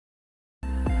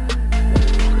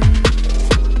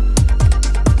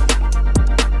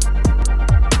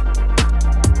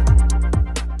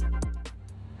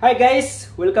Hi guys,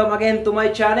 welcome again to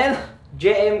my channel,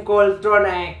 JM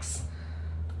Coltronics.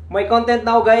 My content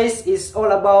now guys is all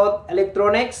about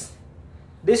electronics.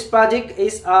 This project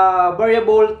is a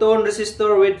variable tone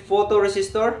resistor with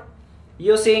photoresistor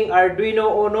using Arduino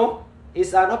Uno.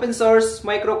 Is an open source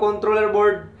microcontroller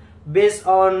board based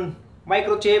on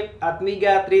microchip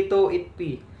Atmega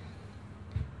 328P.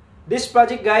 This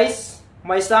project guys,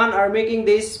 my son are making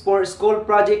this for school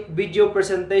project video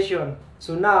presentation.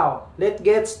 So now, let's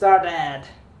get started.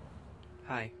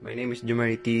 Hi, my name is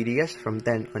Jumari T. Diaz from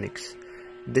 10 Onyx.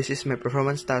 This is my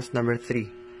performance task number 3,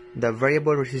 the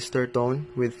variable resistor tone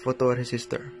with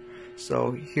photoresistor.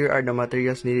 So here are the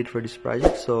materials needed for this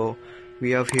project. So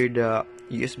we have here the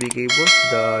USB cable,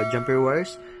 the jumper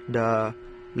wires, the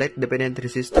light dependent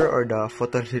resistor or the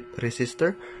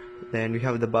photoresistor. Then we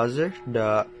have the buzzer,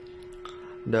 the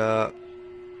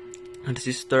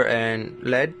resistor and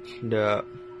LED, the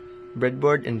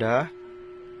breadboard, and the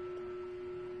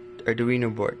Arduino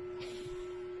board.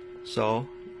 So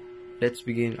let's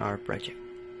begin our project.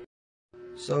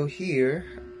 So here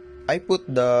I put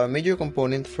the major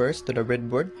component first to the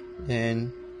breadboard,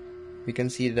 and we can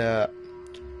see the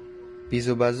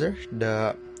piezo buzzer,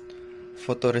 the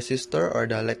photoresistor or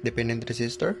the light dependent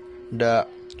resistor, the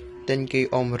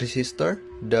 10k ohm resistor,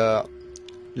 the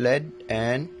LED,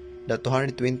 and the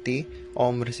 220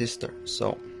 ohm resistor.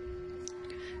 So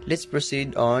let's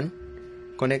proceed on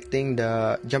connecting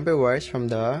the jumper wires from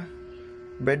the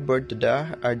breadboard to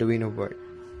the Arduino board.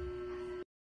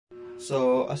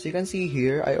 So as you can see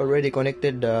here, I already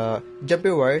connected the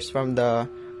jumper wires from the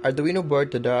Arduino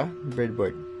board to the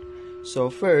breadboard. So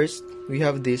first, we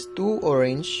have these two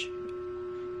orange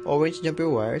jumper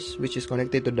wires which is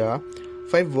connected to the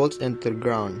 5 volts and to the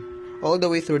ground all the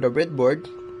way through the breadboard,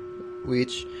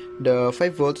 which the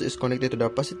 5 volts is connected to the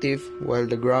positive while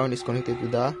the ground is connected to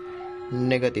the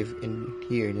negative in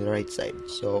here in the right side.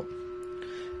 So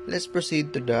let's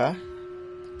proceed to the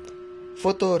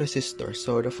photoresistor.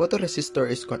 So the photoresistor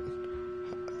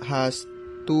has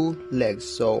two legs.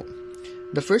 So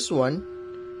the first one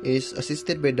is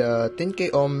assisted by the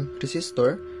 10k ohm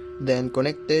resistor, then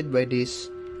connected by this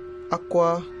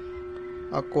aqua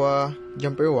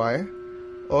jumper wire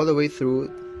all the way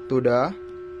through to the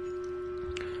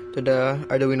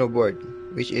Arduino board,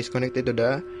 which is connected to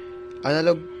the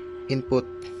analog input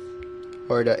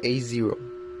or the A0.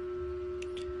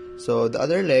 So the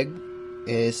other leg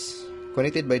is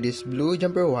connected by this blue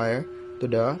jumper wire to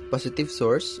the positive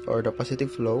source or the positive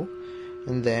flow,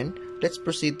 and then let's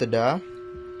proceed to the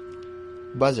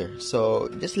buzzer. So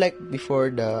just like before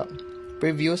the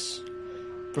previous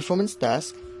performance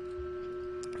task,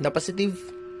 the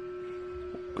positive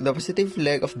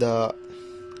leg of the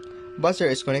buzzer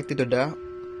is connected to the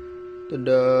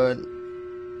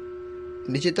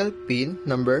digital pin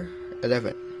number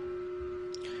 11,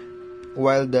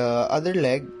 while the other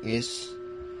leg is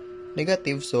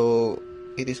negative, so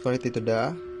it is connected to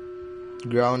the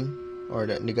ground or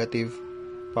the negative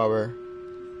power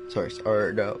source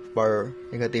or the power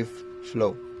negative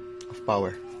flow of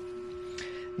power.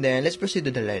 Then let's proceed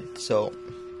to the LED. So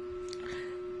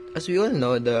as we all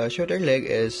know, the shorter leg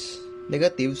is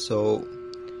negative, so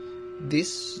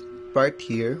this part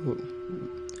here,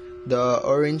 the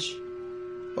orange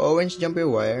jumper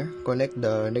wire connect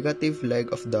the negative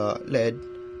leg of the LED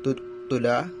to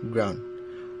the ground.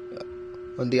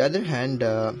 On the other hand,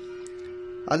 the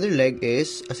other leg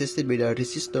is assisted by the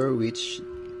resistor, which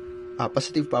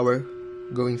positive power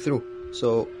going through.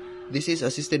 So this is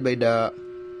assisted by the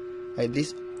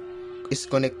this is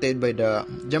connected by the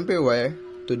jumper wire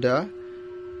to the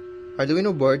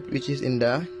Arduino board, which is in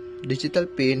the digital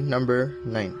pin number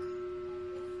 9.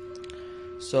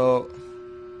 So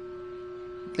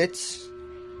let's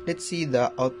see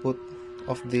the output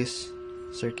of this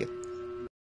circuit.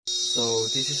 So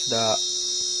this is the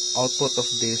output of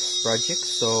this project.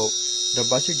 So the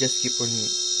buzzer just keep on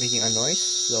making a noise.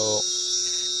 So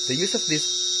the use of this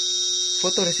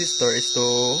photoresistor is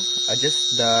to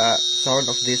adjust the sound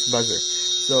of this buzzer.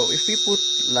 So if we put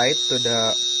light to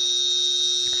the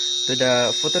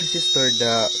photoresistor,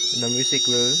 the music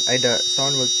will, the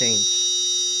sound will change,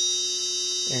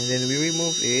 and then we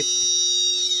remove it,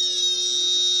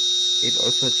 it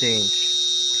also change.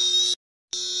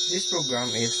 This program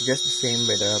is just the same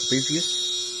by the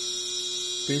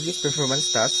previous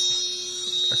performance task.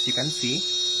 As you can see,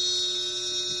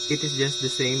 it is just the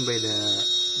same by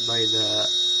the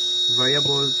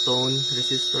variable tone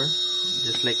resistor,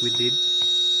 just like we did.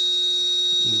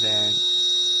 And then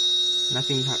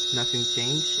nothing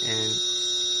changed, and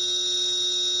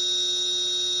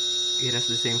it has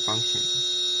the same function.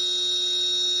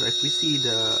 So if we see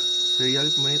the serial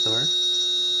monitor,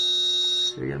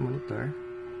 serial monitor,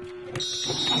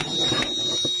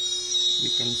 you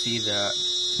can see that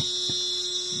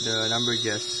the number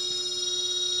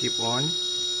just keep on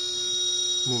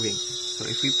moving. So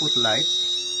if we put light,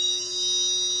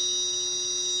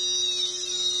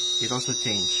 it also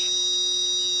change.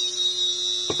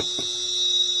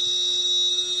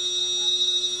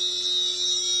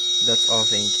 That's all,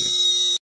 thank you.